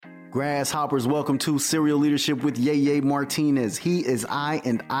Grasshoppers, welcome to Serial Leadership with Yeye Martinez. He is I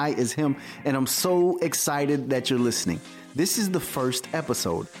and I is him, and I'm so excited that you're listening. This is the first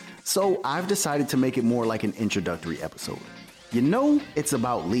episode, so I've decided to make it more like an introductory episode. You know, it's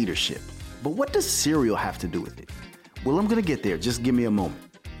about leadership, but what does Serial have to do with it? Well, I'm gonna get there, just give me a moment.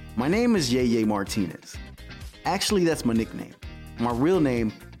 My name is Yeye Martinez. Actually, that's my nickname. My real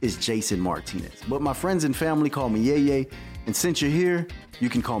name is Jason Martinez, but my friends and family call me Yeye, and since you're here, you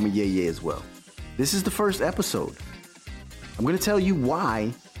can call me Yeye as well. This is the first episode. I'm going to tell you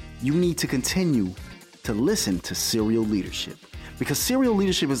why you need to continue to listen to Serial Leadership. Because Serial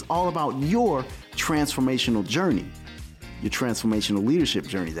Leadership is all about your transformational journey. Your transformational leadership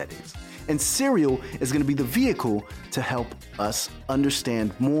journey, that is. And Serial is going to be the vehicle to help us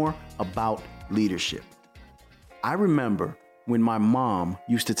understand more about leadership. I remember when my mom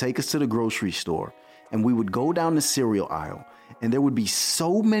used to take us to the grocery store and we would go down the cereal aisle, and there would be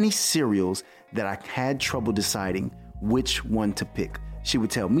so many cereals that I had trouble deciding which one to pick. She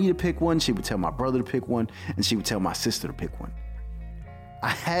would tell me to pick one, she would tell my brother to pick one, and she would tell my sister to pick one.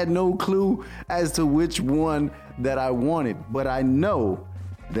 I had no clue as to which one that I wanted, but I know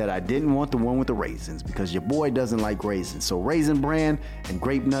that I didn't want the one with the raisins because your boy doesn't like raisins. So Raisin Bran and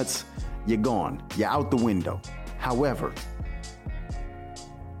Grape Nuts, you're gone. You're out the window. However,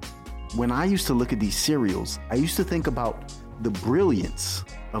 when I used to look at these cereals, I used to think about the brilliance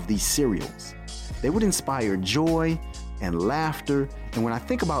of these cereals. They would inspire joy and laughter. And when I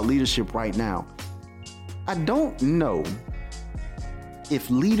think about leadership right now, I don't know if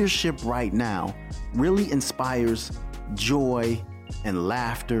leadership right now really inspires joy and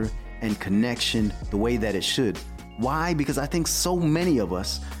laughter and connection the way that it should. Why? Because I think so many of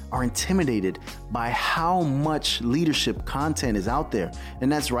us are intimidated by how much leadership content is out there. And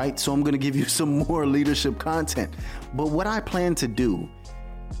that's right, so I'm gonna give you some more leadership content. But what I plan to do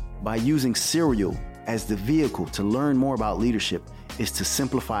by using Serial as the vehicle to learn more about leadership is to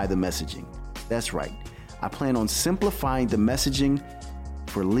simplify the messaging. That's right, I plan on simplifying the messaging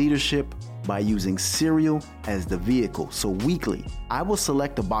for leadership by using Serial as the vehicle. So weekly, I will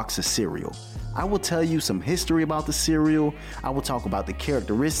select a box of cereal. I will tell you some history about the cereal. I will talk about the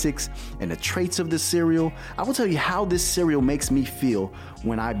characteristics and the traits of the cereal. I will tell you how this cereal makes me feel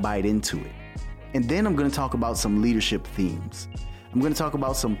when I bite into it. And then I'm going to talk about some leadership themes. I'm going to talk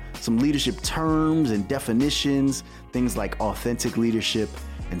about some leadership terms and definitions, things like authentic leadership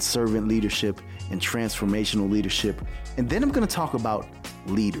and servant leadership and transformational leadership. And then I'm going to talk about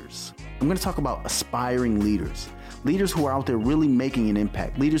leaders. I'm going to talk about aspiring leaders. Leaders who are out there really making an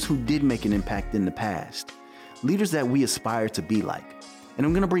impact. Leaders who did make an impact in the past. Leaders that we aspire to be like. And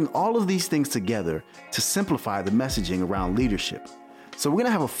I'm going to bring all of these things together to simplify the messaging around leadership. So we're going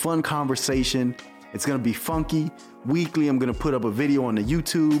to have a fun conversation. It's going to be funky. Weekly, I'm going to put up a video on the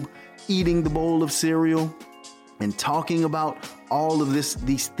YouTube, eating the bowl of cereal and talking about all of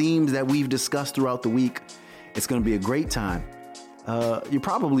these themes that we've discussed throughout the week. It's going to be a great time. You're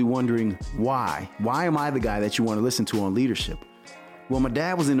probably wondering why. Why am I the guy that you want to listen to on leadership? Well, my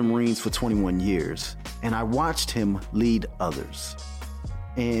dad was in the Marines for 21 years, and I watched him lead others.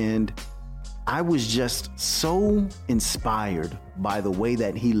 And I was just so inspired by the way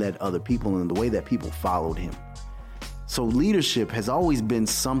that he led other people and the way that people followed him. So leadership has always been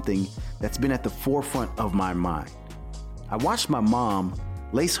something that's been at the forefront of my mind. I watched my mom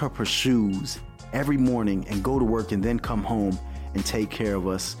lace up her shoes every morning and go to work and then come home and take care of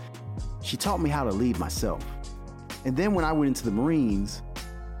us. She taught me how to lead myself. And then when I went into the Marines,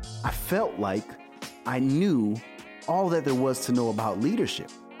 I felt like I knew all that there was to know about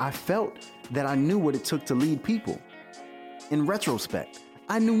leadership. I felt that I knew what it took to lead people. In retrospect,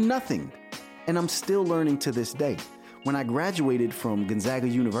 I knew nothing, and I'm still learning to this day. When I graduated from Gonzaga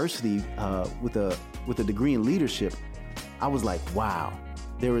University with a degree in leadership, I was like, wow,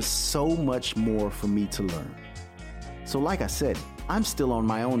 there is so much more for me to learn. So like I said, I'm still on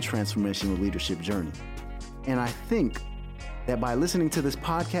my own transformational leadership journey. And I think that by listening to this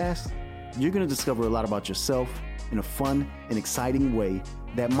podcast, you're going to discover a lot about yourself in a fun and exciting way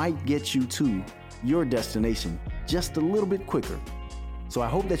that might get you to your destination just a little bit quicker. So I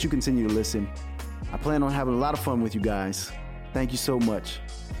hope that you continue to listen. I plan on having a lot of fun with you guys. Thank you so much.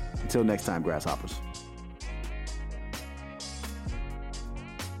 Until next time, Grasshoppers.